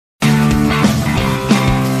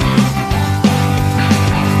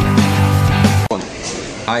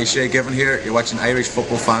Hi, McIvor here. You're watching Irish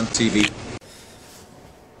Football Fan TV.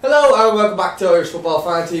 Hello and welcome back to Irish Football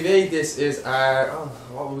Fan TV. This is our,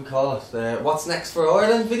 what would we call it? What's next for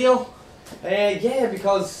Ireland video? Yeah,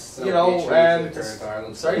 because, you know,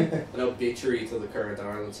 sorry? An obituary to the current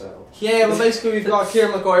Ireland setup. Yeah, well basically we've got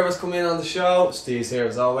Ciaran McIvor's come in on the show. Steve's here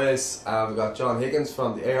as always. We've got John Higgins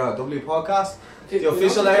from the ARW podcast. The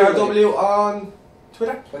official ARW on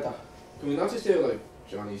Twitter. Can we not just do like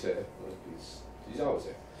Johnny said? Like he's always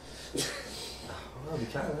there. Well, we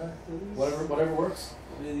can, Whatever works.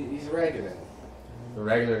 He's a regular. A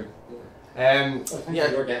regular. Yeah,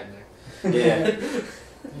 Yeah. you're getting there. Yeah.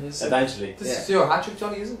 Eventually. This is your hat trick,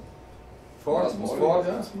 Johnny, isn't it? Four.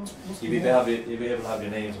 You'll be able to have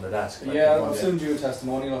your names on the desk. Like, yeah, I'll soon do a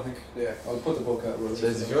testimonial, I think. Yeah. I'll put the book out.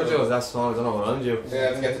 If your job is that small, I don't know what I'm due.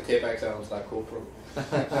 Yeah, let's get the tape X out onto that GoPro.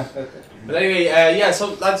 But anyway, yeah,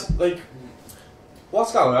 so that's like,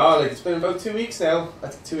 what's going on? Like, it's been about 2 weeks now. I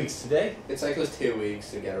think 2 weeks today. It's like it was 2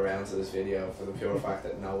 weeks to get around to this video for the pure fact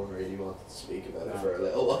that no one really wanted to speak about it for a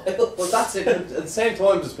little while. Well, that's it. At the same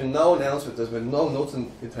time, there's been no announcement. There's been nothing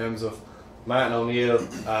in terms of Martin O'Neill,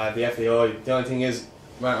 the FAI. The only thing is,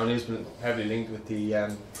 Martin O'Neill's been heavily linked with the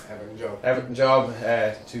Everton job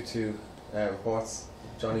due to reports.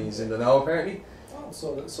 Johnny's in the know apparently. Oh,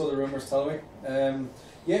 so the rumours tell me.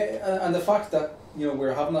 Yeah, and the fact that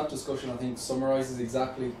we're having that discussion, I think, summarises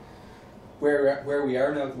exactly where we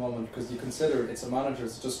are now at the moment. Because you consider it's a manager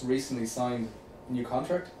that's just recently signed a new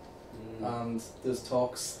contract, and there's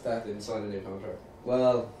talks that Didn't sign a new contract.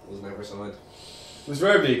 well, Was never signed. It was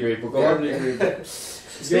verbally agreed, but go on.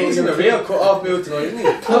 Steve's in a real cut-off mood tonight, isn't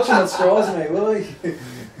he? clutching at straws, mate, will I?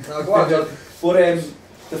 No, go on, John. But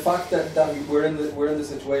the fact that we're in the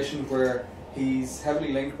situation where he's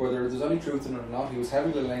heavily linked, whether there's any truth in it or not, he was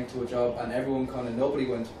heavily linked to a job, and everyone nobody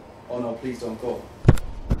went, oh no, please don't go.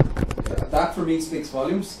 That for me speaks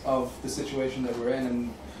volumes of the situation that we're in,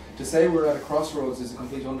 and to say we're at a crossroads is a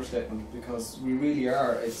complete understatement, because we really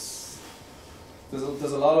are.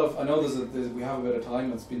 There's a lot of, I know we have a bit of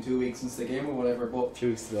time. It's been 2 weeks since the game or whatever, but 2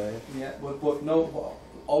 weeks today. yeah, but no,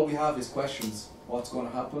 all we have is questions. What's going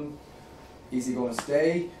to happen? Is he going to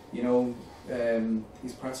stay?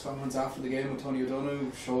 His press conference after the game with Tony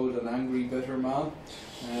O'Donoghue showed an angry, bitter man.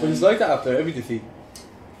 But he's like that after every defeat.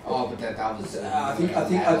 Oh, but that was.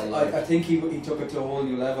 I think he took it to a whole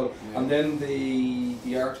new level. Yeah. And then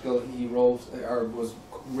the article he wrote or was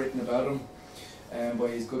written about him by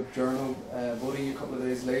his good journal buddy a couple of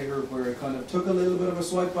days later, where it kind of took a little bit of a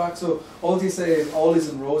swipe back. So all they say is all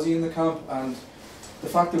isn't rosy in the camp, and the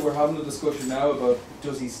fact that we're having a discussion now about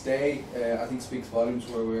does he stay, I think speaks volumes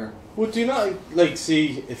where we are. Well, do you not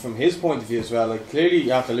see it from his point of view as well? Like, clearly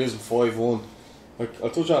after losing 5-1, like, I'll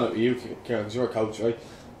touch on it with you, Ciaran, because you're a coach, right?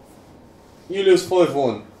 You lose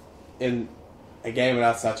 5-1 in a game of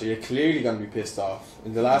that stature, you're clearly going to be pissed off.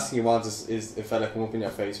 And the last thing you want is a fella come up in your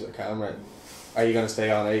face with a camera. Are you going to stay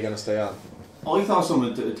on? Are you going to stay on? I thought some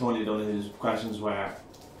of Tony O'Donoghue's questions were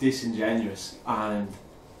disingenuous, and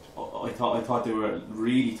I thought they were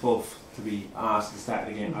really tough to be asked at the start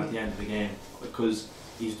of the game, at the end of the game, because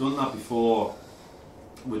he's done that before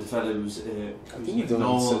with the fella who's I think he's done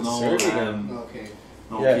it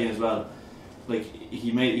Key as well. Like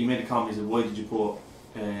he made a comment. He said, "Why did you put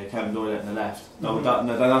Kevin Doyle in the left?" No,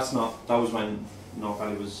 that's not. That was when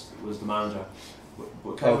Kelly was the manager.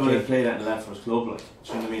 But Kevin Doyle played out in the left for his club. Like, do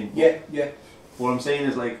you know what I mean? Yeah. What I'm saying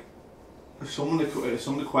is, like, some of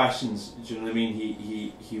the questions. Do you know what I mean?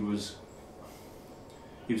 He was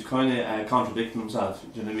kind of contradicting himself.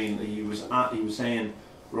 Do you know what I mean? He was saying,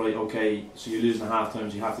 right, okay, so you're losing at half time,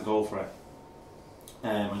 so you have to go for it.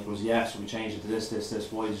 And he goes, yeah, so we changed it to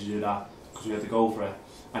this. Why did you do that? Because we had to go for it.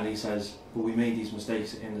 And he says, but we made these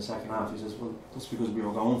mistakes in the second half. He says, well, that's because we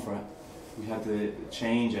were going for it. We had to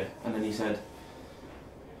change it. And then he said,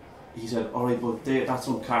 all right, but that's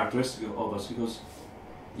uncharacteristic of us. He goes,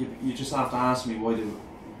 you just have to ask me why we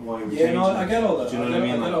changed it. Yeah, no, I get all that. Do you know what I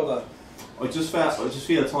mean? I get all that. I just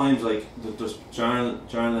feel at times like that there's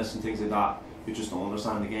journalists and things like that who just don't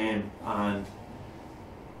understand the game, and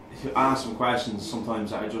who ask them questions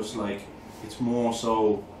sometimes that are just like, it's more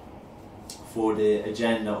so for the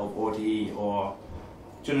agenda of RTE, or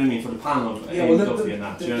do you know what I mean, for the panel of Duffy and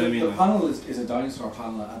that. Do you know what I mean? The panel is a dinosaur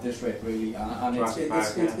panel at this rate, really, and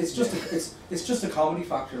it's just a comedy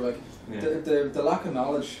factor. Like the lack of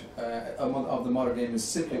knowledge of the modern game is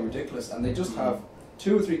simply ridiculous, and they just have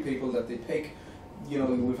 2 or 3 people that they pick.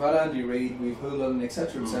 We've had Andy Reid, we've Hulan,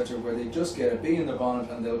 etc., where they just get a bee in their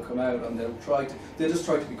bonnet and they'll come out and they'll just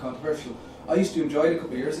try to be controversial. I used to enjoy it a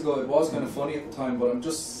couple of years ago. It was kind of funny at the time, but I'm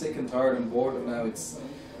just sick and tired and bored of it now. It's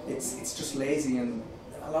just lazy, and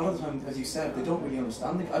a lot of the time, as you said, they don't really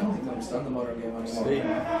understand it. I don't think they understand the modern game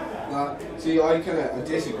anymore. See, I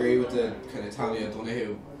disagree with the kind of Tommy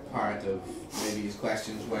O'Donoghue part of maybe his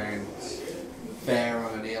questions weren't fair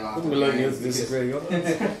on O'Neill after Wouldn't be like Neil to disagree.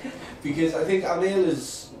 because I think O'Neill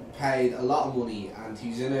is paid a lot of money and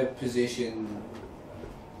he's in a position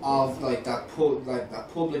of like that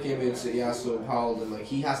public image that he has to uphold, and like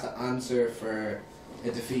he has to answer for a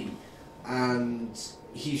defeat, and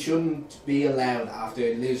he shouldn't be allowed after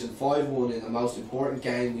losing 5-1 in the most important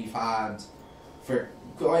game we've had for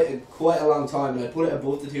quite a long time. And I put it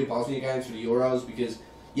above the two Bosnia games for the Euros because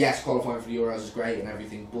yes, qualifying for the Euros is great and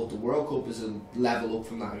everything, but the World Cup is a level up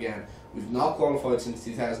from that again. We've not qualified since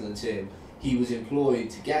 2002. He was employed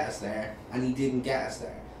to get us there and he didn't get us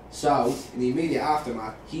there. So, in the immediate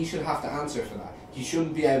aftermath, he should have to answer for that. He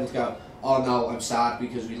shouldn't be able to go, oh no, I'm sad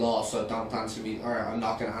because we lost, so don't answer me, or I'm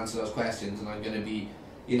not going to answer those questions and I'm going to be,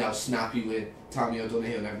 you know, snappy with Tommy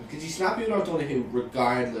O'Donoghue and everything. Because he's snappy with O'Donoghue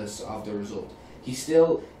regardless of the result. He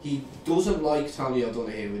doesn't like Tommy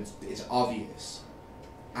O'Donoghue, it's obvious.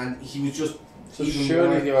 And he was just... So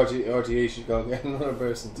surely the RTA should go and get another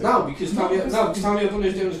person too. No, because Tommy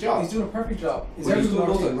O'Donoghue's doing his job. He's doing a perfect job. He's doing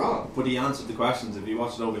nothing wrong. But he answered the questions. If you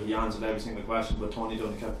watch it over, he answered every single question. But Tony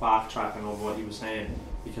Dunn kept backtracking over what he was saying.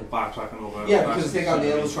 He kept backtracking over. Yeah, because I think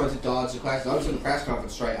O'Neill was trying to dodge the question. I was in the press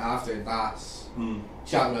conference straight after that.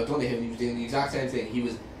 Chatting with O'Donoghue, and he was doing the exact same thing. He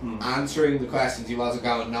was answering the questions. He wasn't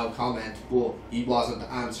going no comment, but he wasn't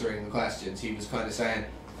answering the questions. He was kind of saying,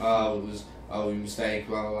 we mistake,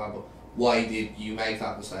 blah blah blah. But why did you make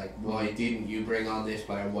that mistake? Why didn't you bring on this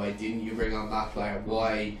player? Why didn't you bring on that player?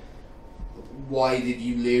 Why did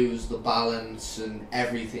you lose the balance and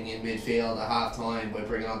everything in midfield at half time by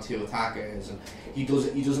bringing on 2 attackers? And he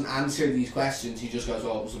doesn't answer these questions. He just goes,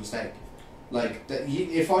 "Oh, it was a mistake." Like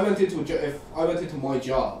if I went into my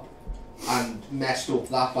job and messed up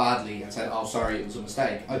that badly and said, "Oh, sorry, it was a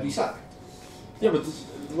mistake," I'd be sacked. Yeah, but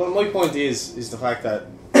my point is the fact that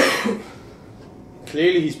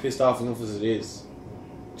clearly he's pissed off enough as it is.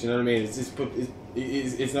 Do you know what I mean?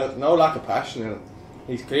 It's not no lack of passion in it.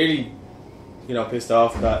 He's clearly, you know, pissed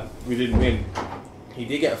off that we didn't win. He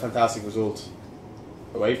did get a fantastic result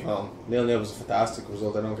away from home. 0-0 was a fantastic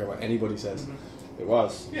result. I don't care what anybody says. It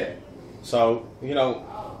was. Yeah. So, you know,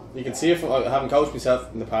 you can see it from having coached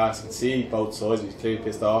myself in the past. You can see both sides. He's clearly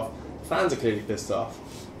pissed off. The fans are clearly pissed off.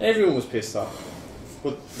 Everyone was pissed off.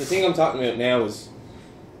 But the thing I'm talking about now is,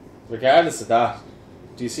 regardless of that,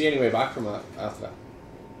 do you see any way back from that after that?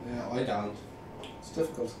 Yeah, I don't. It's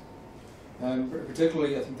difficult.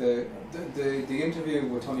 Particularly, I think the interview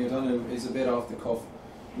with Tony O'Donoghue is a bit off the cuff.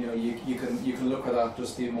 You know, you can look at that,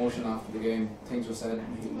 just the emotion after the game, things were said,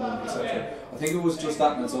 etc. I think it was just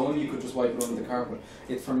that on its own. You could just wipe it under the carpet.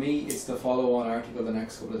 For me, it's the follow-on article the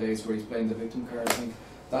next couple of days where he's playing the victim card. I think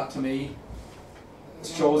that to me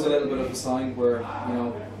shows a little bit of a sign where, you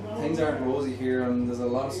know, things aren't rosy here, and there's a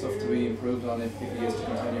lot of stuff to be improved on if he is to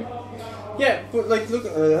continue. Yeah, but like, look,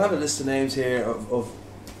 I have a list of names here of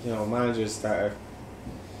you know, managers that are,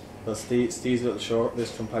 well, Steve's little short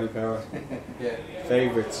list from Paddy Power. Yeah.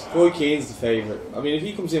 Favourites. Roy Keane's the favourite. I mean, if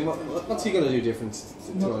he comes in, what's he going to do different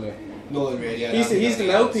to O'Neill? Nothing really. He's the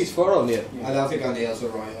mouthpiece for O'Neill. Yeah. I don't think O'Neill's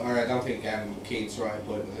right, or I don't think Keane's right,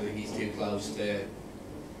 but I think he's too close to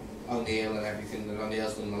O'Neill and everything that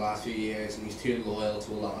O'Neill's done in the last few years, and he's too loyal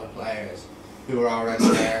to a lot of players who are already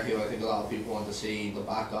there, who I think a lot of people want to see the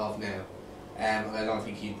back of now. And I don't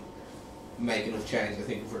think he'd make enough change. I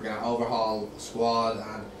think if we're going to overhaul the squad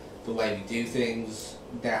and the way we do things,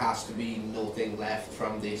 there has to be nothing left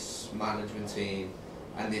from this management team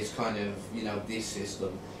and this kind of, you know, this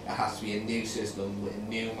system. It has to be a new system with a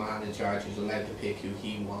new man in charge who's allowed to pick who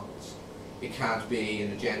he wants. It can't be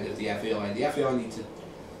an agenda of the FAI. And the FAI need to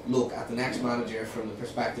look at the next manager from the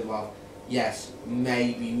perspective of, yes,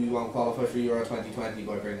 maybe we won't qualify for Euro 2020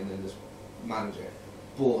 by bringing in this manager,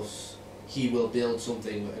 but he will build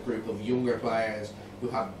something with a group of younger players who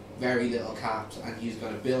have very little caps, and he's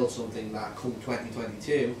going to build something that come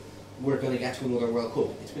 2022 we're going to get to another World Cup.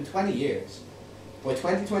 It's been 20 years. By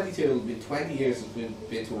 2022 it'll be 20 years since we've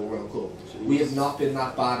been to a World Cup. Jeez. We have not been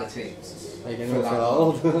that bad a team for that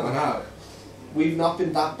long. I know. We've not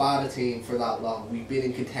been that bad a team for that long. We've been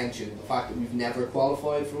in contention. The fact that we've never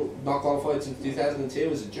not qualified since 2002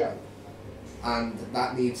 is a joke. And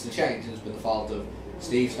that needs to change. It's been the fault of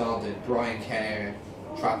Steve Staunton, Brian Kerr,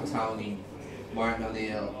 Trapattoni, Martin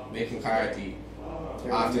O'Neill, Mick McCarthy,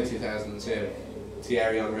 after 2002,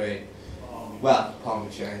 Thierry Henry. Well, Paul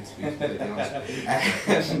McShane, to be completely honest.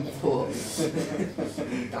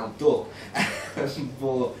 Damn duck.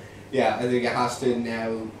 But yeah, I think it has to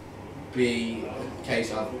now be a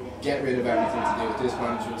case of get rid of everything to do with this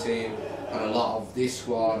management team and a lot of this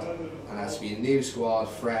squad, and it has to be a new squad,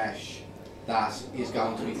 fresh, that is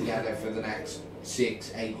going to be together for the next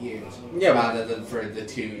 6-8 years, rather than for the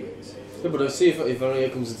 2 years. Yeah, but I see if O'Neill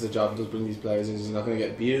comes into the job and does bring these players in, he's not going to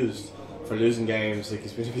get abused for losing games like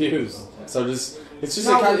he's been abused. So it's just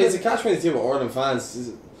it's a catch-22 with Ireland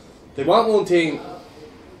fans. They want one thing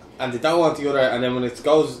and they don't want the other, and then when it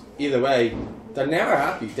goes either way, they're never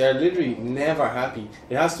happy. They're literally never happy.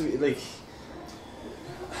 It has to be like...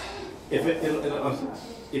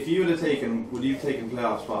 If you would have taken, would you have taken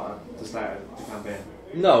playoff spot at the start of the campaign?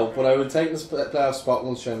 No, but I would take the playoff spot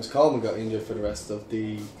once Seamus Coleman got injured for the rest of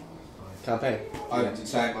the campaign. I would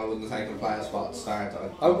say I wouldn't have taken a player spot at the start.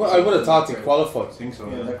 I would have thought to qualify. I think so.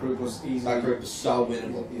 Yeah, that group was easy. That group was so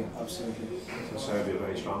winnable. Yeah, absolutely. So Serbia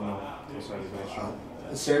very strong now. Serbia very strong.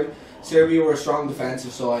 Serbia were a strong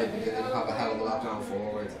defensive side, but they didn't have a hell of a lot going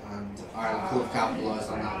forward, and Ireland could have capitalised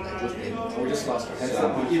on that, and they just didn't. We just lost our heads.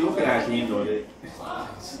 But you look at our team though,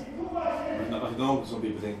 I know some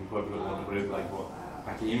people think we probably would have won the group, like, but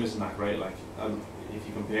our team isn't that great. Like, if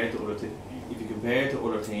you compare it to other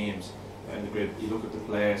teams in the group, you look at the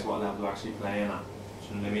players, what level they're actually playing at.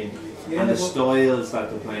 Do you know what I mean? Yeah, and the styles that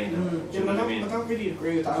they're playing in. Do you know what I mean? I don't really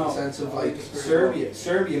agree with that in the sense of like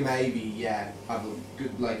Serbia maybe have a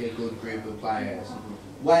good group of players.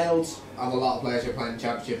 Wales have a lot of players who are playing the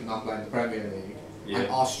Championship and not playing the Premier League, and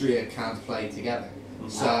Austria can't play together.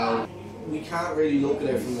 So we can't really look at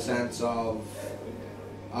it from the sense of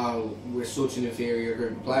we're such an inferior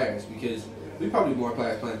group of players, because we probably have more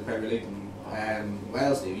players playing the Premier League than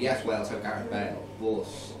Wales do. Yes, Wales have Gareth Bale, but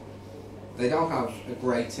they don't have a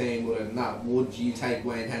great team other than that. Would you take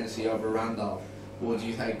Wayne Hennessy over Randolph? Would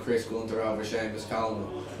you take Chris Gunter over Seamus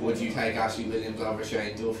Coleman? Would you take Ashley Williams over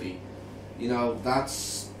Shane Duffy? You know,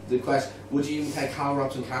 that's the question. Would you even take Hal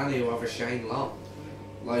Robson-Kanu over Shane Long?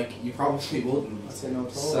 Like, you probably wouldn't. I'd say no at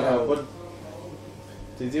all. So, but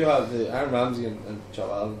they do have the Aaron Ramsey and Joe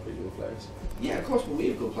Allen, pretty good players. Yeah, of course, but we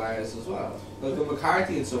have good players as well. Like with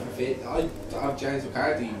McCarthy and stuff, I'd have James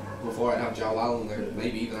McCarthy before I'd have Joe Allen or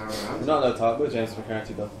maybe even Aaron Ramsey. There's not allowed to talk about James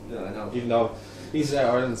McCarthy though. Yeah, I know. Even though he's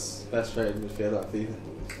Ireland's best player in midfield at FIFA.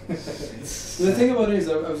 The thing about it is,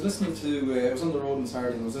 I was listening to, I was on the road in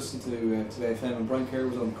Saturday and I was listening to Today FM, and Brian Kerr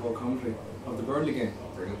was on the core commentary of the Burnley game.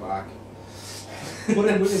 Bring it back. But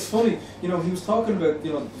it's funny, you know, he was talking about,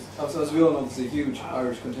 you know, as we all know, there's a huge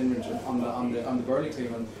Irish contingent on the Burnley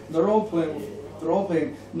team, and they're all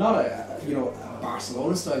playing not a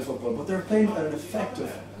Barcelona style football, but they're playing an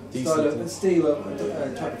effective style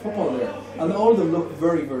of type of football there, and all of them look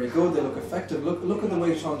very, very good. They look effective. Look at the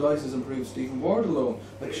way Sean Dyche has improved Stephen Ward alone.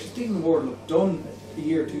 Like, Stephen Ward looked done 2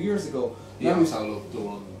 years ago. He also looked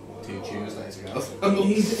done 2 Tuesdays ago.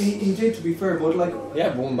 he did, to be fair, but like,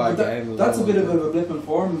 yeah, one bad game. That's a bit of a blip in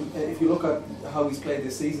form if you look at how he's played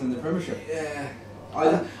this season in the Premiership. Yeah.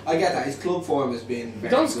 I get that. His club form has been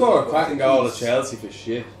very don't score good, a cracking goal at Chelsea for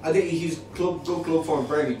shit. I think he's good club form,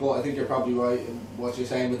 Burnley, but I think you're probably right in what you're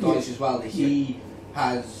saying with Dyche as well, that he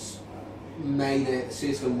has made a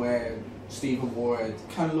system where Stephen Ward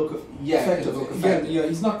can look effective. Yeah,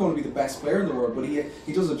 he's not going to be the best player in the world, but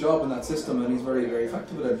he does a job in that system, and he's very, very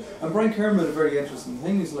effective at it. And Brian Kerr made a very interesting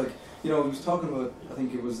thing. He's like, you know, he was talking about, I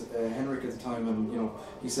think it was Henrik at the time, and you know,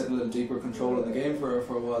 he's setting a little deeper control of the game for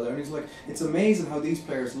a while there, and he's like, it's amazing how these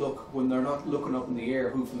players look when they're not looking up in the air,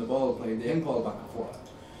 hoofing the ball, playing the in ball back and forth.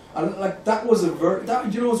 And like, that was it's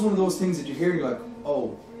one of those things that you hear and you're like,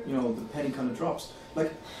 oh, you know, the penny kind of drops.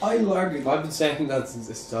 Like, I'll argue that I've been saying that since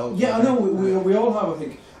the start. Yeah, I know, we all have, I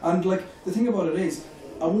think. And like, the thing about it is,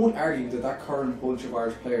 I won't argue that current bunch of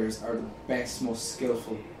Irish players are the best, most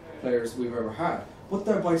skillful players we've ever had. But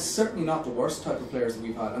they're by certainly not the worst type of players that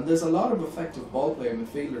we've had. And there's a lot of effective ball playing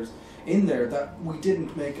midfielders in there that we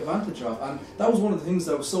didn't make advantage of. And that was one of the things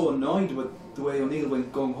that I was so annoyed with the way O'Neill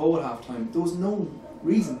went gung-ho at half time. There was no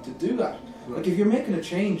reason to do that. Like, if you're making a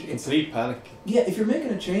change, it's complete panic. Yeah, if you're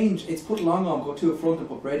making a change, it's put Long on, go 2 up front, and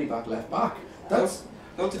put Brady back left back. That's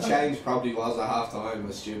not the change. Probably was at half time,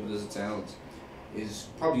 as stupid as it sounds. Is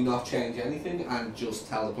probably not change anything and just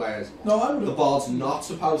tell the players the ball's not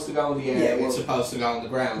supposed to go in the air, it's supposed to go on the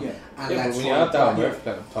ground. Yeah. And but when you have Darren Murphy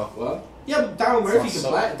playing up top, well, yeah, but Darren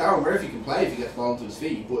Murphy can play if he gets the ball into his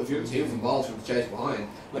feet. But if you're receiving balls from the chase behind,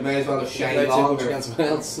 you may as well have Shane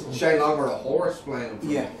Long or a horse playing.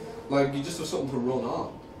 Yeah, like, you just have something to run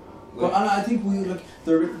on. Like, and I think we like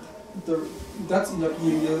that's like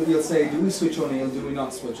you'll say, do we switch O'Neill? Do we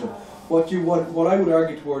not switch him? What I would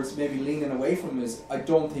argue towards maybe leaning away from is, I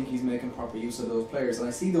don't think he's making proper use of those players, and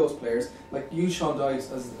I see those players like you, Sean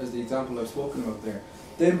Dyche, as the example I've spoken about there.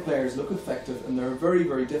 them players look effective, and they're a very,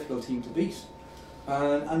 very difficult team to beat.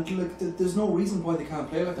 And like, there's no reason why they can't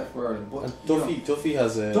play like that for Ireland. But And Duffy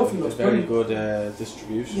has a looks very brilliant. good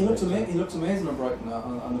distribution. He looks amazing on Brighton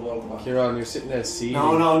on the ball at the back. Ciaran, you're sitting there seeing.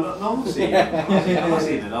 No, I'm not seeing it. I'm not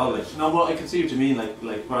seeing it at all. Like, no, but I can see what you mean.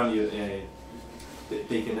 Like apparently,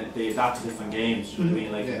 they adapt to different games. You know what I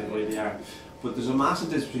mean? Like the way they are. But there's a massive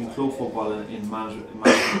difference between club football and in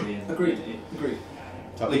management. Agreed.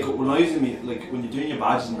 Like when I was when you're doing your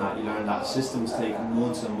badges and that, you learn that systems take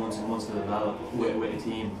months and months and months to develop with a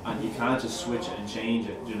team, and you can't just switch it and change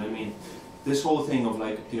it. Do you know what I mean? This whole thing of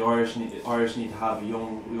like the Irish need to have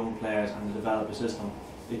young players and to develop a system.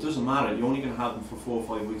 It doesn't matter. You're only going to have them for 4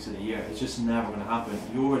 or 5 weeks of the year. It's just never going to happen.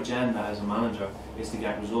 Your agenda as a manager is to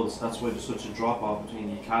get results. That's why there's such a drop off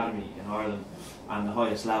between the academy in Ireland and the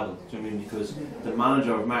highest level. Do you know what I mean? Because the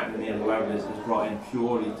manager of Martin and Nealon, whoever it is brought in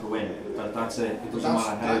purely to win. That's it. It doesn't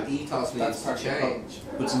matter how. That ethos needs to change.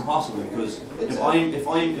 But it's impossible because if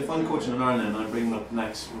I'm coaching in Ireland and I'm bringing up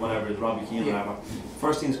next whatever Robbie Keane or whatever,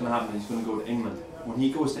 first thing that's going to happen is he's going to go to England. When he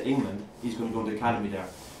goes to England, he's going to go to the academy there.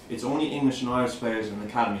 It's only English and Irish players in the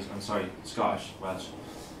academies. I'm sorry, Scottish, Welsh.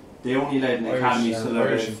 They only let in the academies till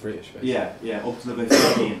Irish and British. Basically. up to about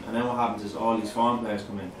 15. And then what happens is all these foreign players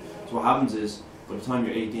come in. So what happens is by the time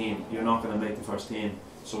you're 18, you're not going to make the first team.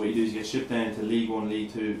 So what you do is you get shipped down to League 1,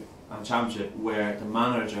 League 2 and Championship, where the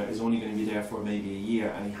manager is only going to be there for maybe a year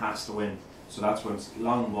and he has to win. So that's where it's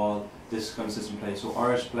long ball, this kind of system plays. So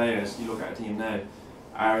Irish players, you look at our team now,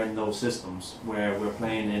 are in those systems where we're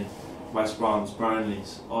playing in West Broms,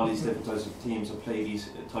 Burnleys, all these different types of teams that play these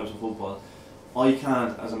types of football. I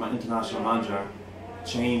can't, as an international manager,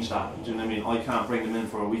 change that. Do you know what I mean? I can't bring them in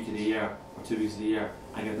for a week of the year or 2 weeks of the year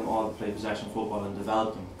and get them all to play possession football and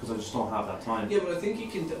develop them, because I just don't have that time. Yeah, but I think you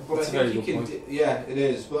can. But That's I think you can. Yeah, it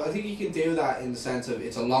is. But I think you can do that in the sense of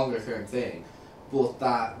it's a longer term thing. But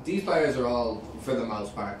that these players are all, for the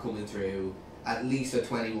most part, coming through at least at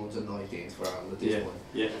 21s and 19s for Ireland at this point.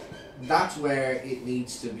 Yeah. That's where it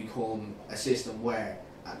needs to become a system where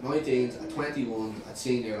at 19s, at 21s, at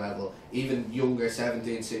senior level, even younger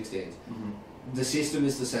 17s, 16s, the system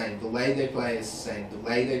is the same, the way they play is the same, the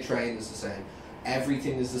way they train is the same,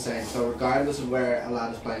 everything is the same. So regardless of where a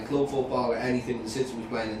lad is playing club football or anything, the system he's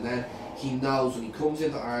playing in then, he knows when he comes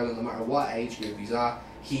into Ireland, no matter what age group he's at,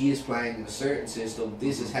 he is playing in a certain system,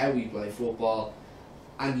 this is how we play football,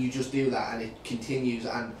 and you just do that and it continues.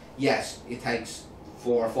 And yes, it takes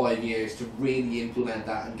 4 or 5 years to really implement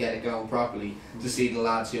that and get it going properly, to see the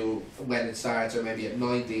lads who, when it starts, or maybe at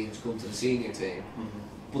 19, to come to the senior team.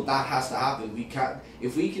 But that has to happen. We can't,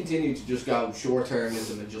 if we continue to just go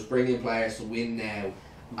short-termism and just bring in players to win now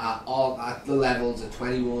at the levels, at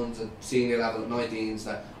 21s, at senior level, at 19s,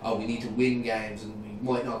 that we need to win games and we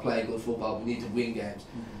might not play good football, we need to win games.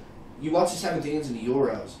 You watch the 17s in the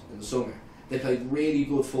Euros in the summer, they played really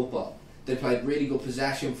good football. They played really good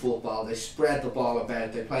possession football. They spread the ball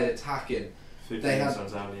about. They played attacking. They had,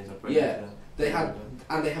 they had,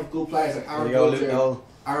 and they have good players like Aaron Bolger.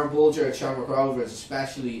 Aaron Bolger at Shamrock Rovers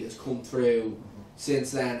especially has come through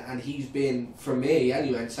since then, and he's been, for me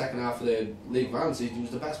anyway, in the second half of the League One season, he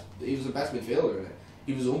was the best. He was the best midfielder in it.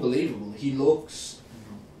 He was unbelievable. He looks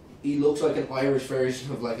like an Irish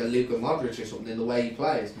version of like a Luka Modric or something in the way he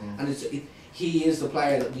plays, and he is the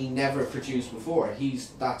player that we never produced before. He's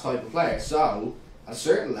that type of player. So, at a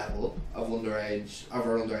certain level of our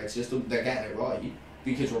underage system, they're getting it right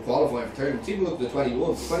because we're qualifying for tournaments. Even look at the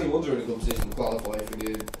 21s. The 21s are in a good position to qualify for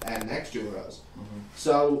the next Euros.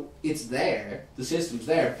 So, it's there. The system's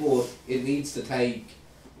there, but it needs to take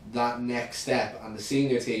that next step, and the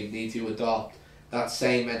senior team need to adopt that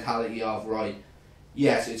same mentality of, right,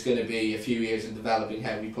 yes, it's going to be a few years in developing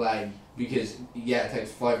how we play. Because it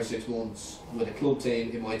takes 5 or 6 months with a club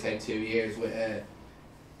team. It might take 2 years with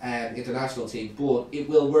an international team, but it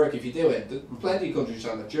will work if you do it. Plenty of countries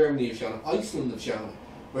have shown it. Germany have shown it. Iceland have shown it.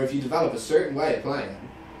 Where if you develop a certain way of playing,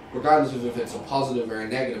 regardless of if it's a positive or a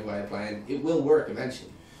negative way of playing, it will work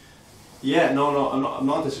eventually. Yeah, no, I'm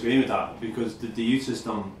not disagreeing with that, because the youth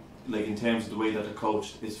system, like in terms of the way that they're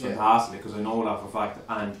coached, is fantastic. Because I know that for a fact.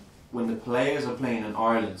 And when the players are playing in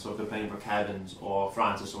Ireland, so if they're playing for Kevin's or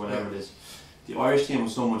Francis or whatever it is, the Irish team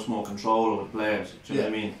has so much more control over the players, do you know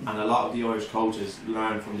what I mean? And a lot of the Irish coaches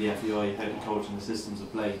learn from the FEI how to coach and the systems of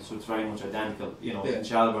play, so it's very much identical. You know, in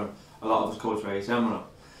Shelburne, a lot of us coach very similar.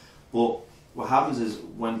 But what happens is,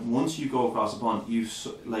 once you go across the pond,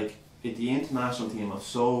 the international team have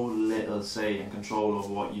so little say and control over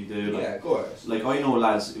what you do. Like, of course. Like, I know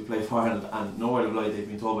lads who play for Ireland, and nowhere of life they've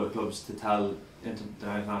been told by the clubs to tell the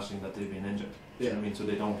international team that they've been injured. Do you know what I mean? So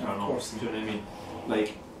they don't turn up. Do you know what I mean?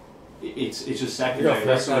 Like, it's just secondary.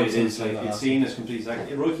 That's the way it is. Like, it's seen as complete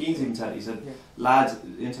secondary. Roy Keane even said, he said, lads,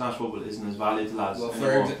 international football isn't as valued to lads. Well,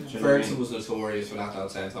 anymore. Ferguson was notorious for that at the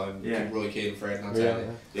same time. Yeah. Roy Keane, Ferdinand,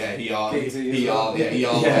 he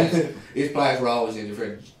his players were always in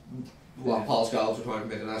for Paul Scholes were trying to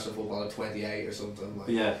make international football at 28 or something. Like.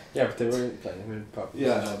 Yeah, but they were playing. Probably.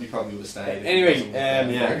 Yeah, no, he probably would have stayed. Anyway,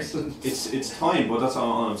 it's time, but that's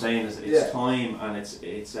all I'm saying is it's time, and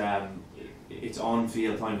it's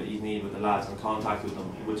on-field time that you need with the lads and contact with them,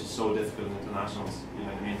 which is so difficult in internationals. You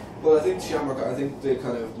know what I mean? Well, I think Shamrock, I think the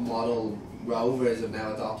kind of model Rovers have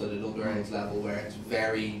now adopted an underage level where it's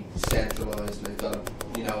very centralised and they've got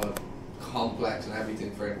a complex and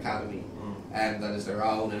everything for an academy, and that is their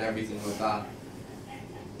own and everything like that.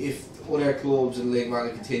 If other clubs in League One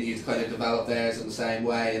continue to kind of develop theirs in the same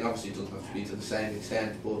way, and obviously it doesn't have to be to the same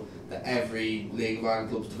extent, but that every League One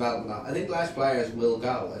club's developing that, I think less players will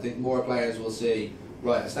go. I think more players will see,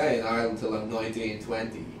 right, I stay in Ireland until I'm 19,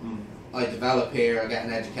 20. I develop here, I get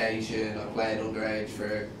an education, I play at underage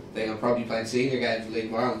for, I'm probably playing senior games in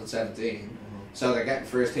League One at 17. So they're getting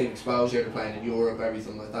first team exposure, they're playing in Europe,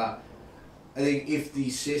 everything like that. I think if the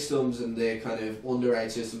systems and the kind of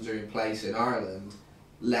underage systems are in place in Ireland,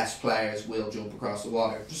 less players will jump across the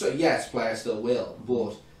water. So yes, players still will,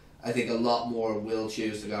 but I think a lot more will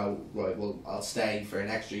choose to go, right, well, I'll stay for an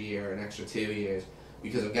extra year, an extra 2 years,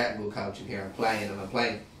 because I'm getting good coaching here, I'm playing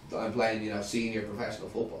senior professional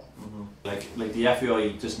football. Like the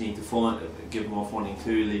FAI just need to give more funding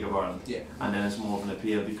to League of Ireland, and then it's more of an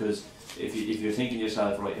appeal, because if you're thinking to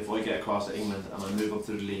yourself, right, if I get across to England and I move up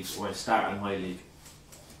through the leagues, or I start in high league,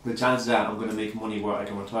 the chances are I'm going to make money where I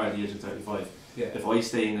can retire at the age of 35. If I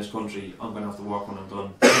stay in this country, I'm going to have to work when I'm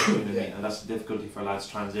done. You know what I mean? And that's the difficulty for lads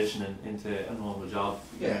transitioning into a normal job.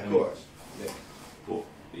 Of course. But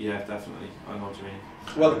yeah, definitely, I know what you mean.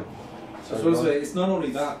 Well, I was going to say, it's not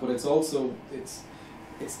only that, but it's also it's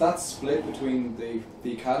that split between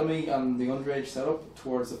the academy and the underage setup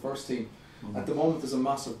towards the first team. At the moment, there's a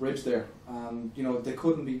massive bridge there, and they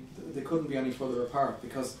couldn't be any further apart,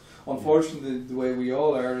 because unfortunately the way we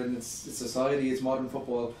all are in it's society, it's modern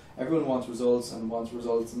football. Everyone wants results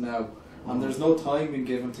now, and there's no time being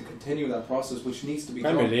given to continue that process, which needs to be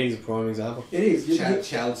done. Premier League's a prime example. It is.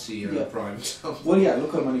 Chelsea are a prime example. Well,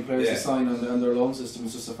 look how many players they sign, and their loan system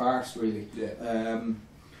is just a farce, really.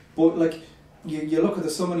 But like you look at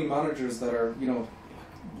so many managers that are,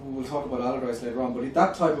 we'll talk about Allardyce later on, but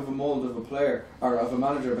that type of a mould of a player, or of a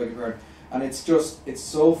manager, beg your pardon, and it's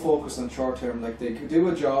so focused on short term. Like, they do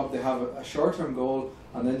a job, they have a short term goal,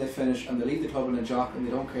 and then they finish and they leave the club in a jock and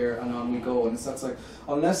they don't care, and on we go. And that's like,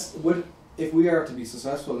 if we are to be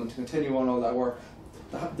successful and to continue on all that work,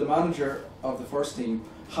 the manager of the first team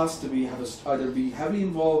has to either be heavily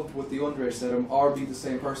involved with the underage system, or be the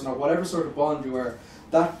same person, or whatever sort of bond you are.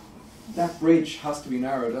 That bridge has to be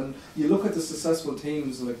narrowed. And you look at the successful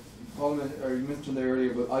teams like you mentioned there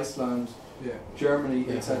earlier about Iceland, Germany,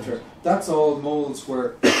 etc. That's all moulds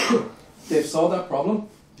where they've solved that problem,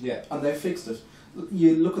 and they've fixed it.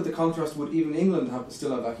 You look at the contrast with even England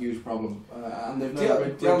still have that huge problem, and they've now.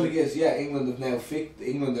 The only thing is, England have now fixed.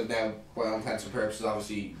 England have now, by all intents and purposes,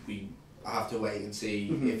 obviously we have to wait and see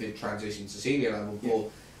if it transitions to senior level.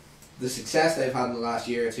 But the success they've had in the last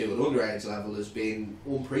year or two at underage level has been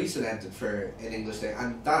unprecedented for an English thing,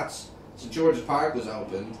 and that's St George's Park was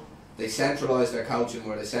opened. They centralised their coaching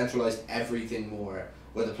more. They centralised everything more,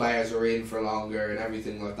 where the players are in for longer and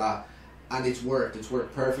everything like that, and it's worked. It's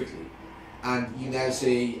worked perfectly. And you now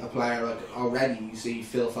see a player you see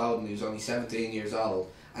Phil Foden, who's only 17 years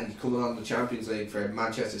old, and he's coming on the Champions League for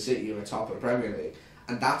Manchester City, who are top of the Premier League.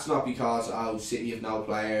 And that's not because City have no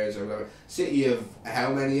players or whatever. City have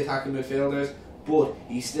how many attacking midfielders, but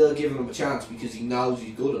he's still giving them a chance because he knows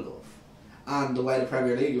he's good enough. And the way the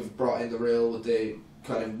Premier League have brought in the rule with the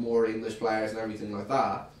kind of more English players and everything like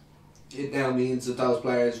that, it now means that those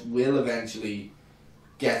players will eventually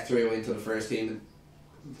get through into the first team.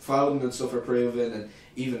 Foden and stuff are proven, and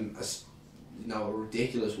even a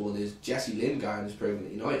ridiculous one is Jesse Lingard has proven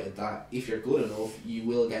at United that if you're good enough, you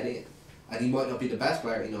will get in. And he might not be the best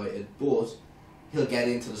player at United, but he'll get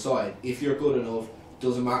into the side. If you're good enough,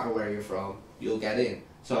 doesn't matter where you're from, you'll get in.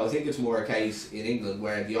 So I think it's more a case in England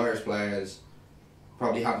where the Irish players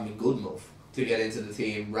probably haven't been good enough to get into the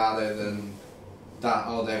team, rather than that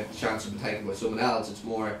their chance has been taken by someone else. It's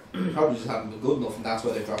more probably just haven't been good enough, and that's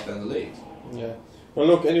why they've dropped down the league. Yeah. Well,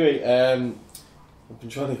 look. Anyway, I've been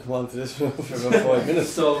trying to come on to this for about 5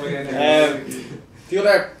 minutes. The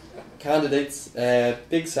other candidates: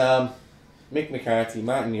 Big Sam, Mick McCarthy,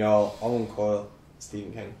 Martin Yall, Owen Coyle,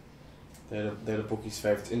 Stephen King. They're the bookies'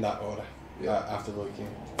 favourites in that order. after Roy Keane.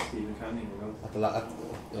 Stephen Kenny,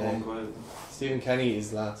 Stephen Kenny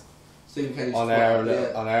is last Stephen Kenny's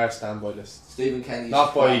on our standby list. Stephen Kenny's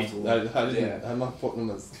Not by. 12th one. I'm not putting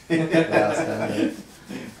him as last standby.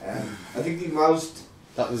 I think the most.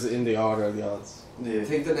 That was in the order of the odds. I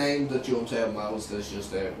think the name that jumps out most that's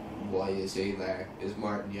just why is he there is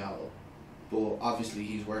Martin Yall. But obviously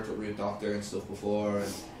he's worked with Ruud Doctor and stuff before,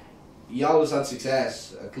 and Yall has had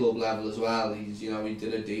success at club level as well. He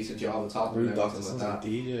did a decent job at Tottenham. Ruud Doctor and sounds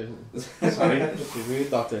everything like like a DJ. Sorry, Ruud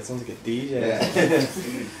Doctor, it sounds like a DJ. Yeah.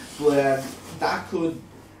 But that could.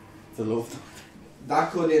 The love.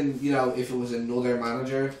 That could, if it was another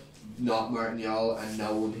manager, not Martin Yall, and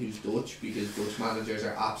no one who's Dutch, because Dutch managers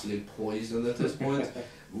are absolute poison at this point.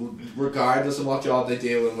 Regardless of what job they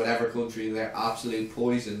do in whatever country, they're absolute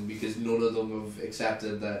poison because none of them have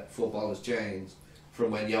accepted that football has changed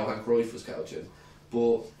from when Johan Cruyff was coaching.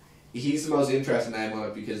 But he's the most interesting name on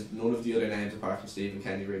it because none of the other names apart from Stephen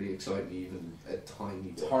Kenny really excite me even a tiny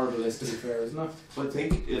bit. It's horrible list to be fair, isn't it? But I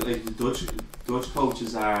think the Dutch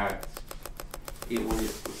coaches are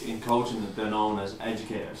in coaching they're known as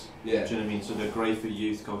educators. Yeah. Do you know what I mean? So they're great for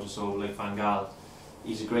youth coaches. So like Van Gaal,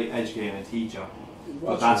 he's a great educator and a teacher.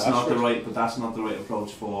 But that's not the right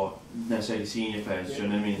approach for necessarily senior players. Do you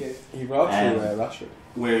know what I mean? Yeah. He brought through Rashford.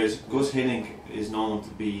 Whereas Gus Hiddink is known to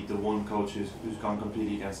be the one coach who's gone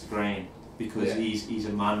completely against the grain because he's a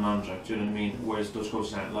man manager. Do you know what I mean? Whereas Dutch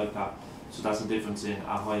coaches aren't like that. So that's the difference in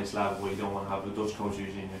at highest level where you don't want to have a Dutch coach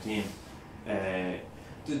usually in your team.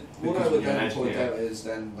 What I would then point out is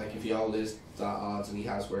then, like, if Yall is that odds and he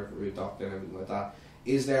has worked with Ruud Doctor and everything like that,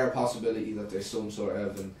 is there a possibility that there's some sort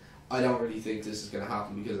of, and I don't really think this is going to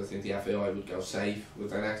happen because I think the FAI would go safe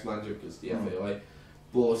with their next manager because the FAI,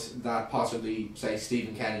 but that possibly, say,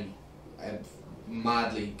 Stephen Kenny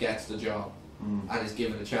madly gets the job and is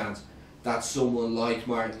given a chance, that someone like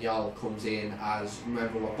Martin Yall comes in as,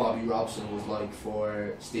 remember what Bobby Robson was like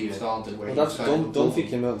for Steve Staunton, where Well, that's Dunphy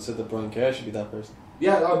came out and said that Brian Kerr should be that person.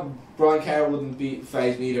 Yeah, Brian Kerr wouldn't be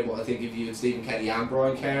phased me either, but I think if you had Stephen Kenny and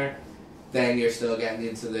Brian Kerr, then you're still getting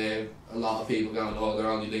into a lot of people going, oh, they're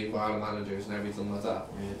only League of Ireland managers and everything like that.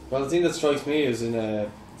 Yeah. Well, the thing that strikes me is in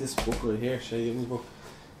this book right here, Shay Gibbons' book,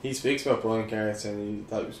 he speaks about Brian Kerr saying he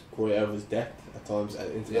thought he was quite out of his depth at times at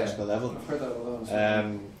international level. I've heard that a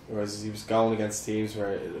lot. Whereas he was going against teams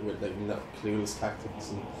where with like clueless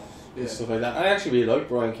tactics and stuff like that. I actually really like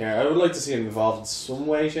Brian Kerr. I would like to see him involved in some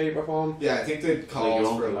way, shape or form. Yeah, I think the calls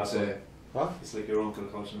like for him that's to... What? It's like your uncle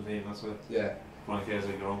coaching the team, that's what. Yeah. Brian Kerr's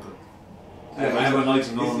like your uncle. Yeah, Everyone likes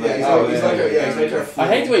him knowing he's that. like our I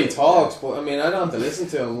hate the way he talks, but I mean, I don't have to listen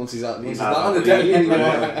to him once he's not on the deck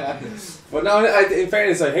anymore. But no, in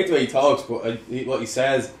fairness, I hate the way he talks, but what he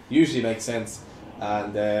says usually makes sense.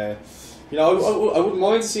 And I wouldn't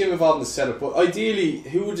mind to see him involved in the setup, but ideally,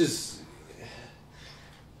 who would just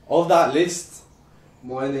of that list?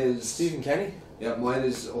 Mine is Stephen Kenny. Yeah, mine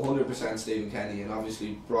is 100% Stephen Kenny, and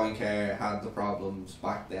obviously Brian Kerr had the problems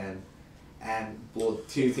back then. But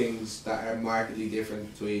two things that are markedly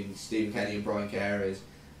different between Stephen Kenny and Brian Kerr is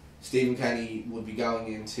Stephen Kenny would be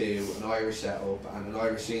going into an Irish setup and an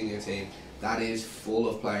Irish senior team that is full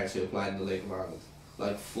of players who have played in the League of Ireland.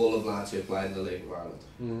 Like full of lads who have played in the League of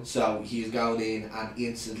Ireland. So he's going in and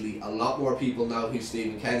instantly a lot more people know who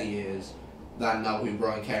Stephen Kenny is than know who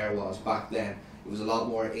Brian Kerr was back then. It was a lot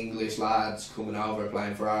more English lads coming over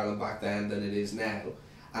playing for Ireland back then than it is now.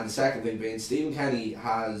 And the second thing being, Stephen Kenny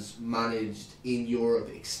has managed in Europe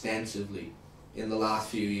extensively in the last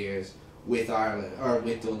few years with Ireland, or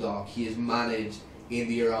with Dundalk. He has managed in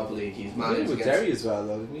the Europa League. He's managed with Derry as well,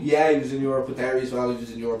 though, didn't he? Yeah, he was in Europe with Derry as well. He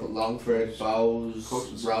was in Europe with Longford,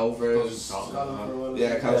 Bows, Rovers. Scotland.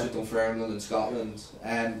 Yeah, coached with Dunfermline in Scotland.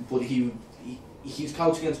 But he's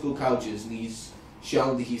coached against good coaches, and he's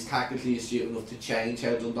shown that he's tactically astute enough to change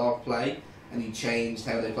how Dundalk play, and he changed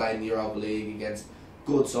how they played in the Europa League against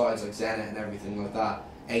good sides like Zenit and everything like that.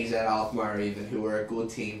 AZ Alkmaar even, who were a good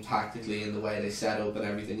team tactically in the way they set up and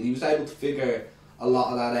everything. And he was able to figure a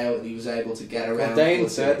lot of that out, and he was able to get around. Well, Dane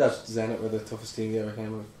said that Zenit were the toughest team he ever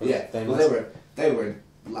came with. Yeah, well, they were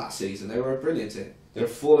last season. They were a brilliant team. They're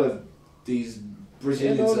full of these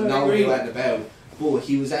Brazilians that know what about. But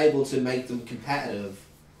he was able to make them competitive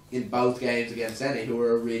in both games against Zenit, who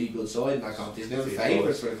were a really good side in that competition. They were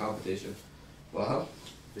favourites for the competition. Well,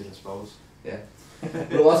 I suppose. Yeah.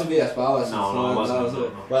 But it wasn't VS Boas. No, it wasn't.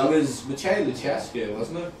 No. Well, it was Michele Lucescu,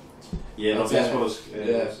 wasn't it? Yeah, no, VS Boas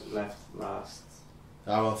was left last.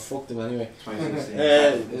 Ah, well, fuck them anyway.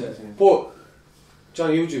 2016. But,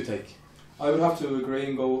 John, who would you take? I would have to agree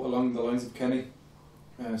and go along the lines of Kenny.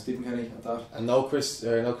 Stephen Kenny at that. And no Chris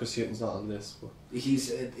Hughton's not on this. But. He's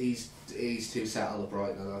too settled at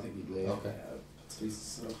Brighton. I don't think he'd leave. Okay.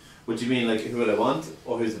 What do you mean, like who I want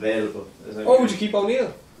or who's available? Or would you keep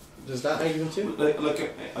O'Neill? Does that make you too?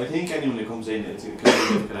 Like I think anyone who comes in, it's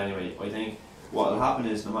difficult anyway. I think what will happen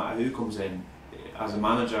is no matter who comes in, as a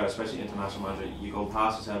manager, especially international manager, you go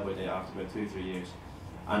past yourself by day after about 2-3 years,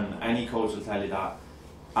 and any coach will tell you that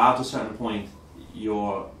at a certain point,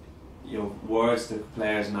 your words to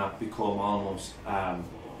players and that become almost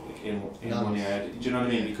in one ear. Do you know what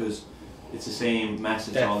I mean? Because it's the same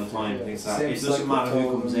message all the time. Things that it doesn't matter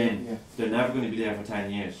who comes in, they're never going to be there for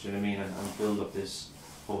 10 years. Do you know what I mean? And build up this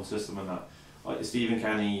whole system and that. Stephen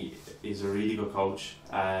Kenny is a really good coach.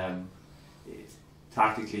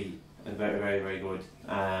 Tactically, very, very, very good.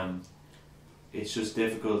 It's just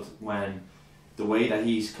difficult when the way that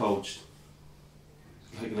he's coached.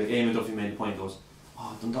 Like Eamon Duffy made the point. Goes,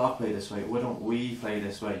 oh, Dundalk play this way. Why don't we play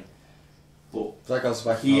this way? But that goes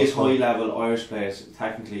back. He is high level Irish players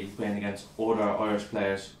technically playing against other Irish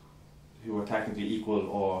players who are technically equal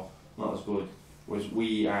or not as good, whereas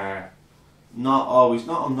we are not always.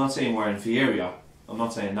 I'm not saying we're inferior. I'm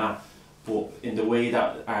not saying that, but in the way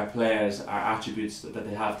that our players, our attributes that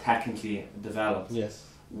they have technically developed, yes,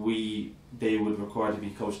 they would require to be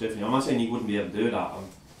coached differently. I'm not saying he wouldn't be able to do that.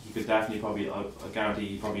 He could definitely probably. I guarantee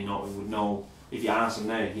he probably would know. If you ask him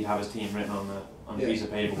now, he'd have his team written on a piece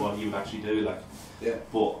of paper what he would actually do.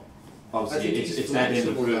 But obviously it's that in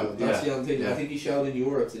the group. That's the only thing. I think he showed in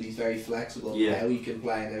Europe that he's very flexible. How he can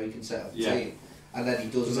play and how he can set up the team, and that he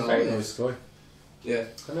doesn't always. It's a nice guy. Yeah.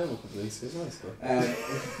 I know he's a nice guy.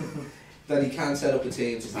 That he can set up a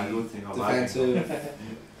team to be defensive,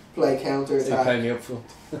 play counter attack. Play me up front.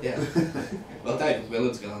 Yeah. Well, David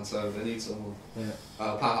Millen's gone, so they need someone. Yeah.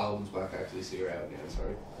 Pat Holden's back actually. So you're out again.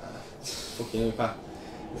 Sorry. Fuck you, Pat.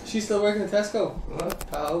 She's still working at Tesco.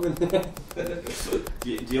 Pat Hogan.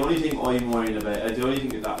 The only thing I'm worried about, the only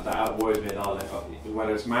thing that worries me at all,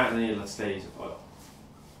 whether it's Martin Neal that stays,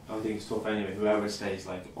 I think it's tough anyway, whoever stays,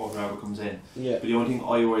 or whoever comes in. Yeah. But the only thing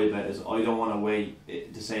I worry about is I don't want to wait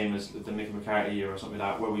the same as the Mickey McCarthy year or something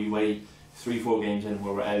like that, where we wait 3-4 games in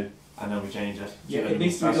where we're out and then we change it. Yeah, it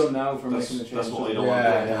needs to be done now for making the change. That's what I don't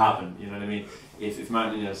want to happen, you know what I mean? If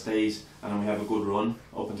Martin Neal stays and then we have a good run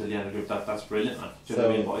up until the end of the group, that's brilliant. Do you know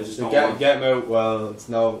what I mean? But I just don't want get him out while it's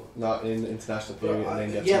not in international period, and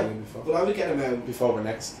then get him in before. But I would get him out before we're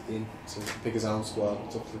next in, so we can pick his own squad,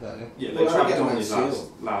 stuff like that. Yeah, like Travis Tony's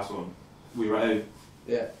last one, we were out.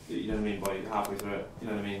 Yeah. You know what I mean? By halfway through it, you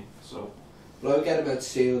know what I mean? So. But I would get him out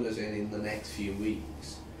soon as in the next few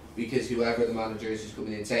weeks, because whoever the manager is who's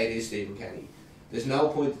coming in, say it is Stephen Kenny, there's no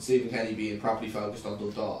point in Stephen Kenny being properly focused on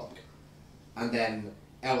Dundalk and then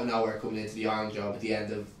out of nowhere coming into the Ireland job at the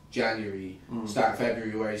end of January, start of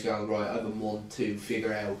February, where he's going, right, I have a month to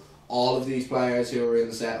figure out all of these players who are in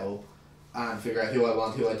the setup and figure out who I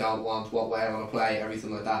want, who I don't want, what way I want to play,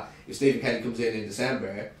 everything like that. If Stephen Kenny comes in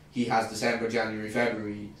December, he has December, January,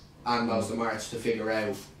 February and most of March to figure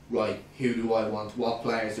out, right, who do I want, what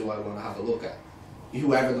players do I want to have a look at.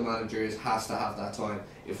 Whoever the manager is has to have that time.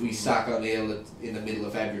 If we sack O'Neill in the middle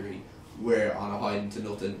of February, we're on a hiding to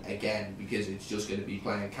nothing again, because it's just going to be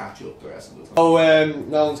playing catch up the rest of the time. Oh,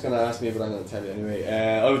 no one's going to ask me, but I'm going to tell you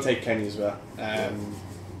anyway. I would take Kenny as well.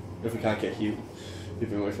 If we can't get Hugh,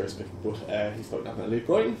 he'd be my first pick, but he's probably not going to leave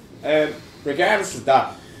Brighton. Regardless of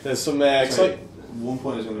that, there's some exciting. One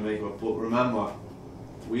point I was going to make, but remember,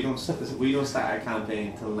 we don't start our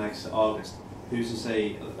campaign until next August. Who's to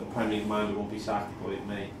say a Premier League manager won't be sacked by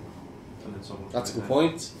May? And then someone. That's a good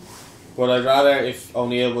point. But I'd rather if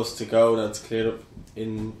O'Neill was to go, that's cleared up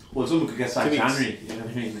in. Well, someone could get sacked in January. You know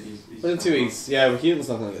what I mean? He's but in 2 weeks, yeah. But Hughton's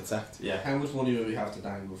not going to get sacked. Yeah. How much money will we have to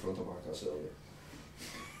dangle in front of Marco Silva?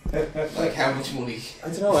 Like how much money? I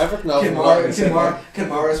don't know. Everton. Can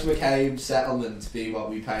Morris McCabe's settlement be what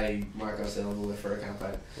we pay Marco Silva with for a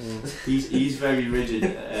campaign? He's very rigid.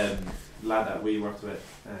 Lad that we worked with,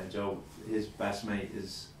 Joe. His best mate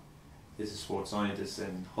is a sports scientist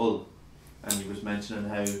in Hull, and he was mentioning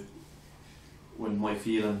how when Mike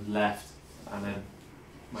Phelan left and then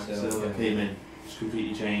Marco Silva came in, just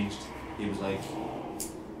completely changed. He was like,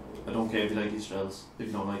 I don't care if you like these drills, if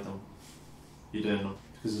you don't like them, you're doing them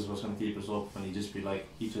because this is what's going to keep us up. And he'd just be like,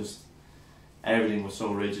 everything was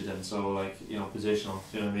so rigid and so positional.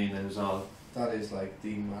 Do you know what I mean? It was all. That is like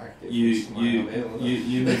the mark. You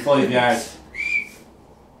move 5 yards.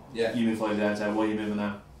 Yeah. You move 5 yards out. Why are you moving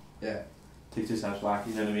now? Yeah. Take 2 steps back.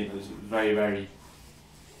 You know what I mean? It was very, very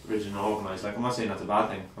rigid and organised. Like, I'm not saying that's a bad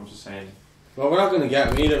thing. I'm just saying. Well, we're not going to get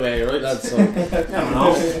them either way, right, lads? So never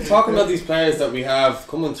know. Talking about these players that we have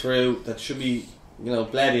coming through that should be,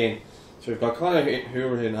 bled in. So we've got Conor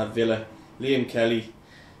Hurahan at Villa, Liam Kelly,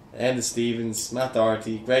 Enda Stevens, Matt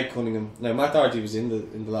Doherty, Greg Cunningham. Now Matt Doherty was in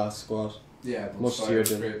the last squad. Yeah, but Much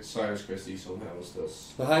Cyrus Christie somehow was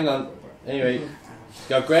just. Well, hang on. Anyway, you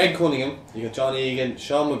got Greg Cunningham, you got John Egan,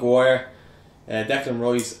 Sean Maguire, Declan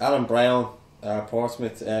Rice, Alan Brown,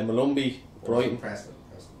 Portsmouth, Malumbi, Brighton. Preston.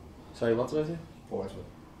 Sorry, what did I say? Portsmouth.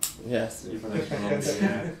 Yes. You pronounced Malumbi,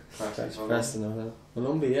 yeah. Preston,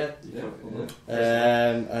 Malumbi, yeah. Yeah.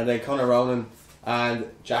 And then Conor Ronan and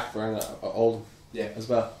Jack Brown at Oldham as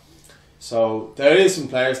well. So there is some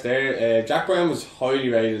players there. Jack Brown was highly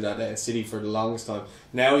rated at City for the longest time.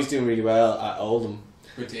 Now he's doing really well at Oldham.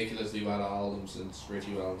 Ridiculously well at Oldham since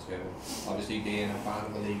Richie Wellens came in. Obviously, being a fan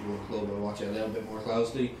of a League One club, I watch it a little bit more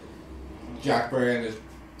closely. Jack Brown has,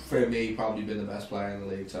 for me, probably been the best player in the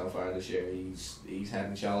league so far this year. He's head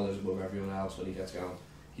and shoulders above everyone else when he gets going.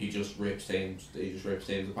 He just rips teams. He just rips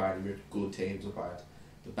teams apart. He rips good teams apart.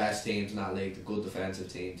 The best teams in that league, the good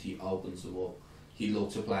defensive teams, he opens them up. He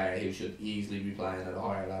looks a player who should easily be playing at a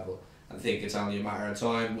higher level. I think it's only a matter of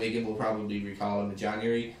time. Wigan will probably recall him in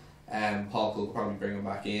January. Paul Cook will probably bring him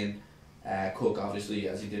back in. Cook, obviously,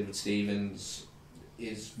 as he did with Stevens,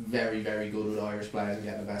 is very, very good with Irish players and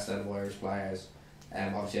getting the best out of Irish players.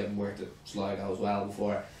 Obviously, having worked at Sligo as well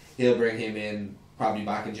before. He'll bring him in probably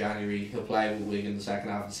back in January. He'll play with Wigan the second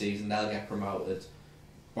half of the season. They'll get promoted,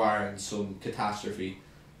 barring some catastrophe.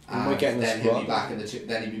 And then he'll be back in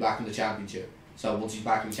then he'll be back in the Championship. So once he's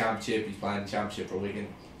back in the Championship, he's playing the Championship for Wigan.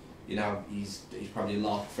 You know, he's probably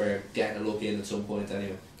locked for getting a look in at some point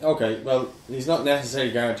anyway. Okay, well, he's not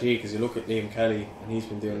necessarily guaranteed because you look at Liam Kelly and he's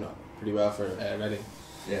been doing pretty well for Reading.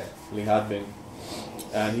 Yeah. Well, he had been.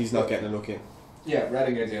 And he's not getting a look in. Yeah,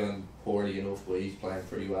 Reading are doing poorly enough, but he's playing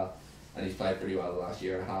pretty well. And he's played pretty well the last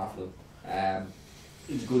year and a half of them.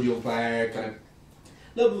 He's a good young player, kind of a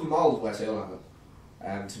little bit of a mould of West Hill on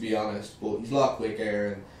him, to be honest. But he's a lot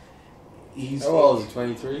quicker and he's... How old is he,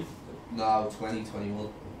 23? No,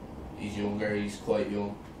 21. He's younger, he's quite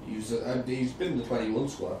young. He's been in the 21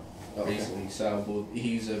 squad recently, so but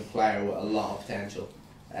he's a player with a lot of potential.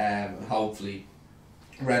 And hopefully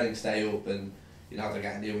Reading stay up and you know they're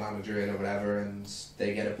getting a new manager in or whatever and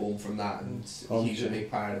they get a boom from that and he's a big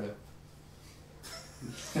part of it.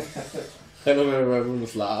 I don't know if everyone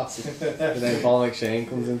just laughs. And then Paul McShane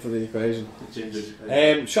comes into the equation.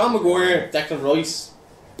 Sean Maguire, Declan Rice.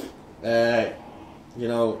 You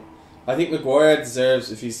know, I think Maguire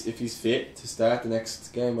deserves, if he's fit, to start the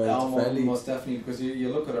next game. Most definitely, because you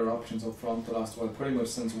look at our options up front the last while, pretty much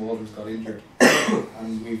since Walters got injured,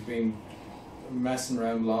 and we've been messing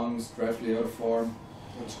around Longs, dreadfully out of form.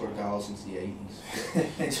 Haven't scored goals since the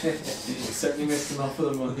 80s. Certainly missed enough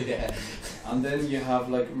of them. Yeah. And then you have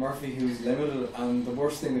like Murphy, who's limited, and the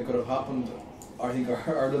worst thing that could have happened, I think,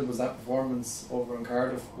 Ireland was that performance over in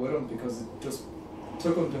Cardiff with him, because it just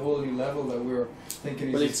took him to a whole new level that we were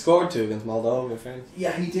thinking. Well, he scored 2 against Moldova, friend.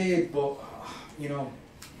 Yeah, he did, but you know,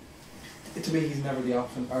 to me, he's never the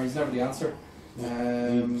option, or he's never the answer.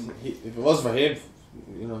 If it was for him,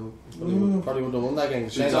 you know, probably would have won that game.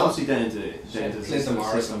 It's obviously down to the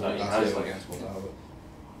system that he has.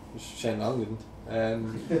 Shane Long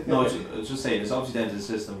didn't. No, I was just saying, it's obviously down to the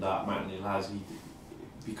system that Martin Neal has.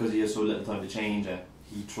 Because he has so little time to change it,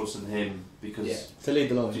 he trusted him because to lead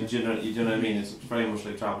the line. Do you know what I mean? It's very much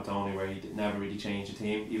like Trapattoni, where he never really changed the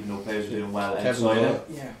team, even though players were doing well outside it.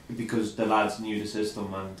 Yeah. Because the lads knew the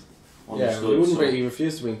system and understood. He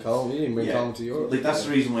refused to bring Coleman. He didn't bring Coleman to Europe. Like that's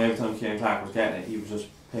the reason why every time Ciaran Clark was getting it, he was just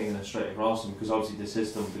pinging it straight across him. Because obviously the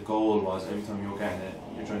system, the goal was every time you were getting it,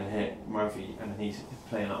 you're trying to hit Murphy, and then he's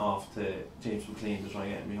playing it off to James McLean to try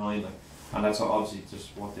and get him behind. Like, and that's obviously just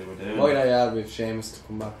what they were doing. Why did I add with Seamus to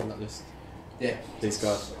come back on that list? Yeah, please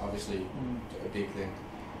God. Obviously a big thing.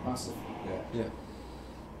 Massive. Yeah.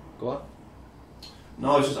 Go on.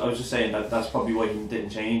 No, I was just saying that's probably why he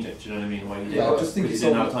didn't change it. Do you know what I mean? Why he I just think he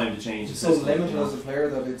didn't have time to change it. He's so limited as a player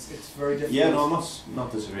that it's very difficult. Yeah, no, I'm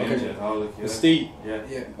not disagreeing with you at all. Like, Steve,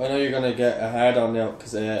 yeah. I know you're gonna get a hard on now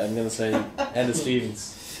because I'm gonna say Enda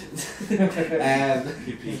Stevens.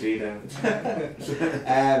 Keep PG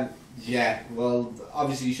down. Yeah, well,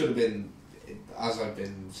 obviously you should have been, as I've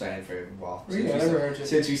been saying for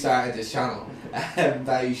since we started this channel,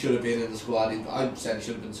 that he should have been in the squad. I said he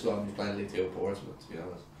should have been in the squad when he was playing League 2 at Portsmouth, to be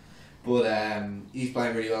honest. But he's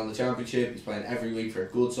playing really well in the Championship. He's playing every week for a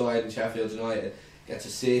good side in Sheffield United. Gets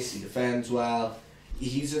assists, he defends well.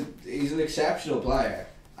 He's an exceptional player,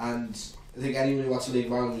 and I think anyone who watched the League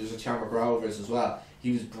One was a champ at Rovers as well.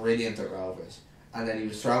 He was brilliant at Rovers. And then he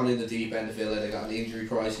was thrown in the deep end of Villa. They got an injury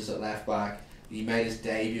crisis at left back. He made his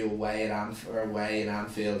debut away in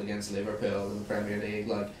Anfield against Liverpool in the Premier League.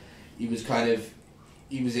 Like, he was kind of,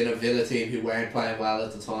 he was in a Villa team who weren't playing well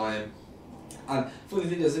at the time. And funny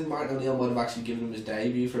thing is, Martin O'Neill might have actually given him his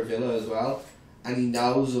debut for Villa as well, and he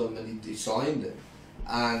knows him and he signed him,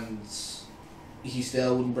 and he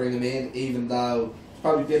still wouldn't bring him in, even though he's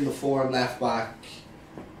probably been the form left back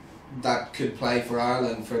that could play for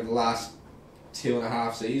Ireland for the last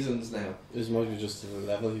 2.5 seasons now. It's mostly just the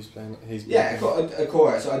level he's playing. Of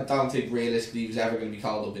course. I don't think realistically he was ever going to be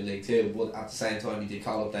called up in League Two, but at the same time he did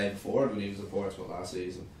call up David Ford when he was at Portsmouth last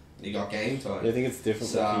season. And he got game time. Yeah, I think it's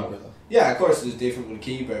different with the keeper though. Yeah, of course it's different with a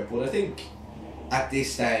keeper, but I think at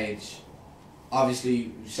this stage, obviously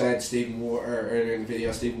you said Stephen Moore earlier in the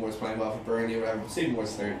video, Stephen Moore's playing well for Burnley or whatever, but Stephen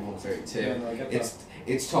Moore's 31, 32. Yeah, no, I get that.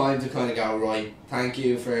 It's time to kind of go, right, thank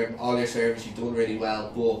you for all your service, you've done really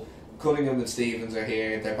well, but Cunningham and Stevens are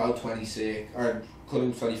here, they're about 26, or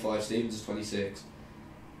Cunningham's 25, Stevens is 26.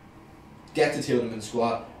 Get the two of them in the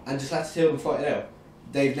squad and just let the two of them fight it out.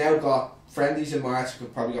 They've now got friendlies in March,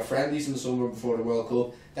 probably got friendlies in the summer before the World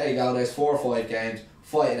Cup. There you go, there's 4 or 5 games,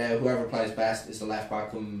 fight it out, whoever plays best is the left back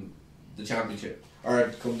come the championship,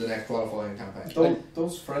 or come the next qualifying campaign.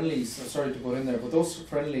 Those friendlies, sorry to put in there, but those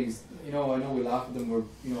friendlies, you know, I know we laugh at them, we're,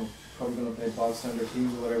 you know, probably going to play bog standard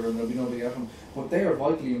teams or whatever, and there'll be nobody at them, but they are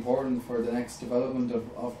vitally important for the next development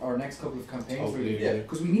of our next couple of campaigns, really. Yeah.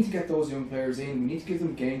 Because we need to get those young players in, we need to give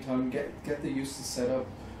them game time, get the use to set up,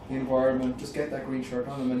 the environment, just get that green shirt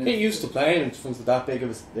on them. And get used to playing in front of that big of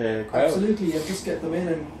a crowd. Absolutely, and just get them in,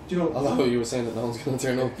 and you know. Although you were saying that no one's going to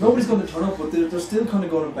turn up. Nobody's going to turn up, but they're still kind of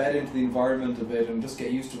going to bed into the environment a bit and just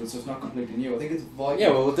get used to it, so it's not completely new. I think it's vital. Yeah,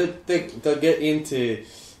 well, they'll get into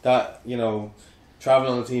that, you know,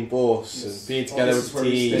 travelling on a team bus and being together with the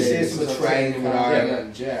team. This is with training with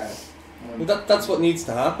Ireland, yeah. Well, that's what needs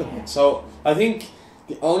to happen. Yeah. So I think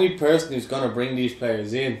the only person who's going to bring these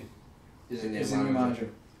players in is a new manager.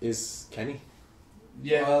 Is Kenny.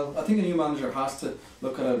 Yeah, well, I think a new manager has to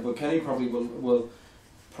look at it, but Kenny probably will.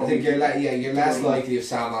 I think you're less likely if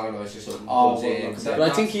Sam Allardyce or something comes in. But I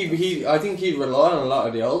think he'd rely on a lot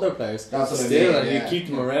of the older players. That's what still, I mean, and he'd keep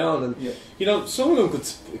them around, and you know, some of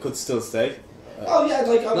them could still stay. Oh yeah,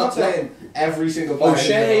 like I'm not saying every single player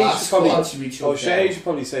in the last squad should be chucked O'Shea should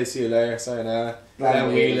probably say see you later, sayonara.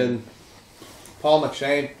 Glenn Whelan, Paul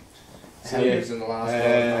McShane. Higgins in the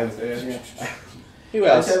last squad. Who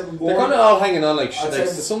else? They're kind of all hanging on like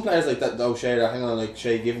some players like that. O'Shea are hanging on like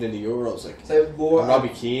Shea Given in the Euros, like and Robbie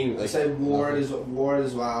Keane. Like, I say Ward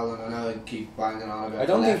as well, and I know I keep banging on about. I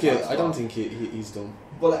don't think he's done.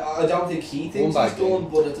 But I don't think he thinks he's done.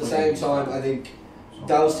 But at the same time, I think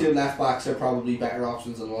those two left backs are probably better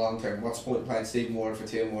options in the long term. What's the point of playing Stephen Moore for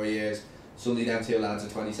 2 more years? Suddenly, them two lads are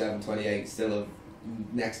 27, 28, still have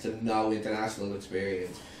next to no international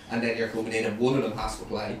experience, and then you're coming in and one of them has to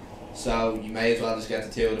play. So you may as well just get the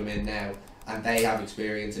two of them in now, and they have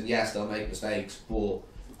experience, and yes, they'll make mistakes, but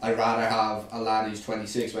I'd rather have a lad who's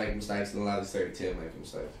 26 making mistakes than a lad who's 32 making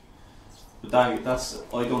mistakes. But I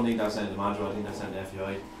don't think that's down to the manager, I think that's down to the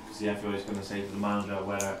FAI, because the FAI is going to say to the manager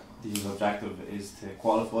whether the objective is to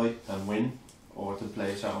qualify and win, or to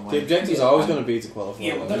play a certain way. The objective is always going to be to qualify.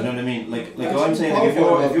 Yeah, but you know what I mean? Like I'm saying, like,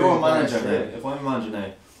 if you're a manager now, if I'm a manager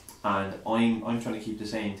now, and I'm trying to keep the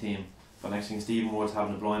same team, but next thing Stephen Ward's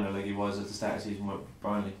having a blinder like he was at the start of the season with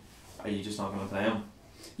Burnley, are you just not going to play him?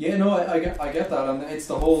 Yeah, no, I get that, and it's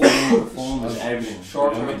the whole everything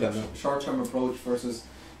short-term approach versus,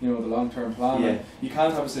 you know, the long-term plan. Yeah. You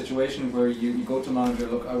can't have a situation where you go to manager,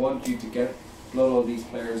 look, I want you to get blood all these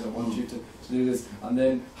players, I want you to do this, and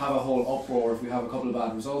then have a whole uproar if we have a couple of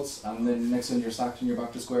bad results, and then next time you're sacked and you're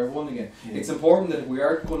back to square one again. Yeah. It's important that if we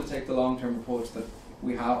are going to take the long-term approach, that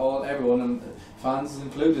we have everyone, and fans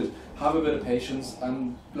included, have a bit of patience,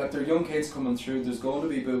 and like they're young kids coming through, there's going to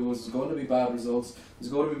be boo-boos, there's going to be bad results,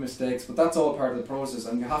 there's going to be mistakes, but that's all part of the process,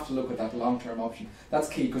 and you have to look at that long-term option. That's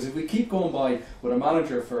key, because if we keep going by with a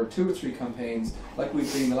manager for 2 or 3 campaigns, like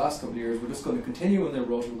we've been the last couple of years, we're just going to continue in their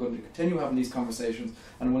role, we're going to continue having these conversations,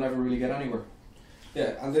 and we'll never really get anywhere.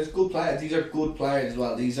 Yeah, and there's good players. These are good players as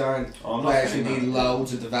well. These aren't players who need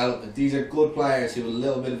loads of development. These are good players who have a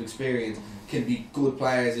little bit of experience, can be good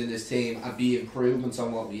players in this team and be improvements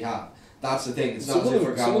on what we have. That's the thing. It's not as if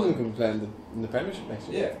we're going. Some of them can play in the Premiership next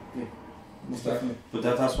year. Yeah, most definitely. But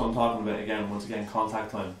that's what I'm talking about again. Once again,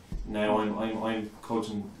 contact time. Now I'm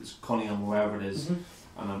coaching Cunningham, wherever it is, and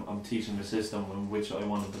I'm teaching the system in which I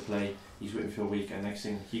want him to play. He's with me for a week, and next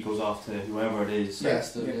thing he goes off to whoever it is,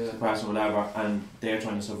 the person, whatever, and they're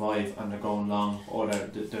trying to survive, and they're going long, or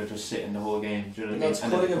they're just sitting the whole game. Do you know what I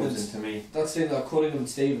mean? And it comes into me. That's the thing that Cunningham and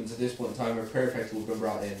Stevens at this point in time are perfect to have been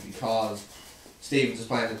brought in, because Stevens is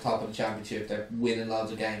playing at the top of the championship. They're winning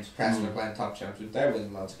loads of games. Preston are playing top championship. They're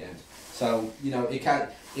winning loads of games. So it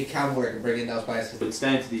can work and bring in those players. But it's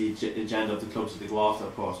down to the agenda of the clubs that they go after,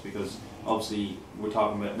 of course, because obviously we're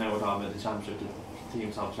talking about the championship. The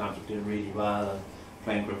teams top championship doing really well and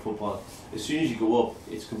playing great football. As soon as you go up,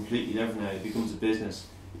 it's completely different now. It becomes a business.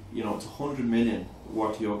 It's 100 million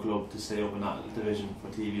worth to your club to stay up in that division for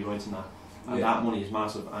TV rights and that, and that money is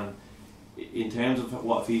massive. And in terms of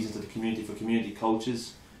what feeds into the community, for community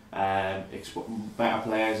coaches, better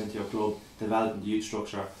players into your club, developing the youth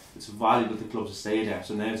structure, it's valuable to clubs to stay there.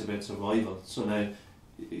 So now it's about survival. So now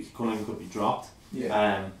Cunningham could be dropped.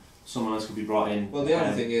 Someone else could be brought in. Well, the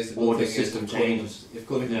only thing is, or the system changes. If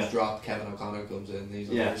Cunningham's dropped, Kevin O'Connor comes in. He's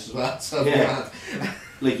on as well. So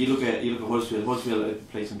like you look at Huddersfield. Huddersfield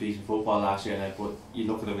played some decent football last year now, but you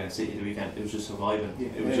look at them against City the weekend. It was just surviving.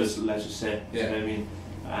 It was just, let's just say. You know what I mean?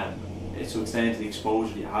 It's down to the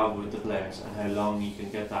exposure that you have with the players and how long you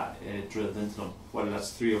can get that drilled into them. Whether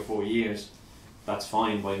that's 3 or 4 years, that's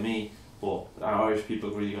fine by me. But are Irish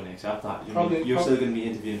people really going to accept that? You're still going to be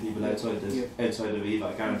interviewing people outside of Eva.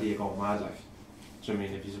 I guarantee you're going mad. Like, do you know what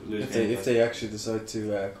I mean? If you lose if they actually decide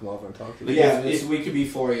to come over and talk to you. If we could be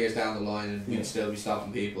 4 years down the line and we'd still be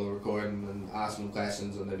stopping people, recording and asking them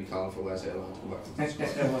questions, and they'd be calling for Wes Hill to come back to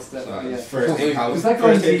the squad. First thing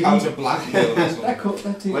comes to Blackpool.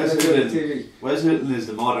 Wes Hilton is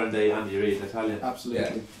the modern day Andy Reid, I tell you.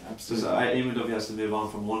 Absolutely. Even though he has to move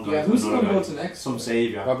on from one guy to who's another going guy, to go to next? some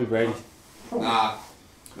saviour. Robbie Brady. Nah,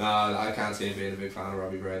 I can't see him being a big fan of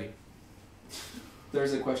Robbie Brady.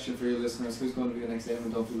 There's a question for you listeners: who's going to be the next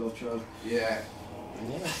Eamon Duffy love child?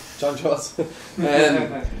 John Charles. So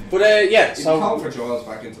call for Charles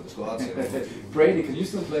back into the squad. Brady, can you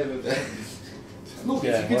still play with? Look,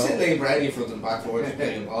 if you can sit Liam Brady in front and back forward, just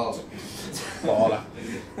playing balls. Baller.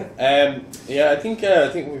 I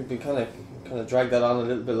think we've been kind of dragged that on a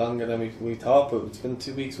little bit longer than we thought, but it's been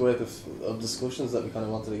 2 weeks worth of discussions that we kind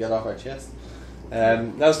of wanted to get off our chest.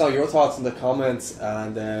 Let us know your thoughts in the comments,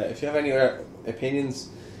 and if you have any other opinions,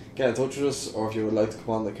 get in touch with us, or if you would like to come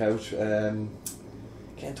on the couch, get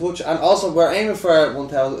in touch. And also, we're aiming for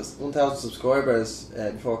 1,000 subscribers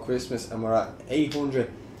before Christmas, and we're at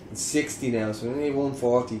 860 now, so we only need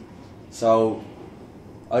 140. So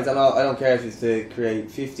I don't know, I don't care if it's to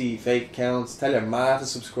create 50 fake accounts, tell your ma to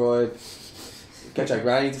subscribe, get your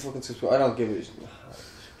granny to fucking subscribe. I don't give a shit.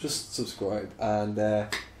 Just subscribe and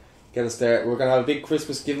get us there. We're gonna have a big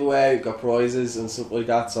Christmas giveaway. We've got prizes and stuff like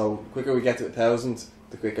that. So the quicker we get to 1,000,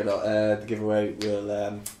 the quicker the giveaway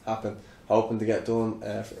will happen. Hoping to get done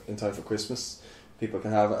in time for Christmas. People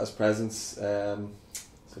can have it as presents. So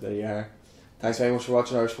there you are. Thanks very much for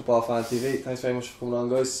watching Irish Football Fan TV. Thanks very much for coming on,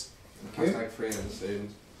 guys. #3 in the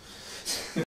students.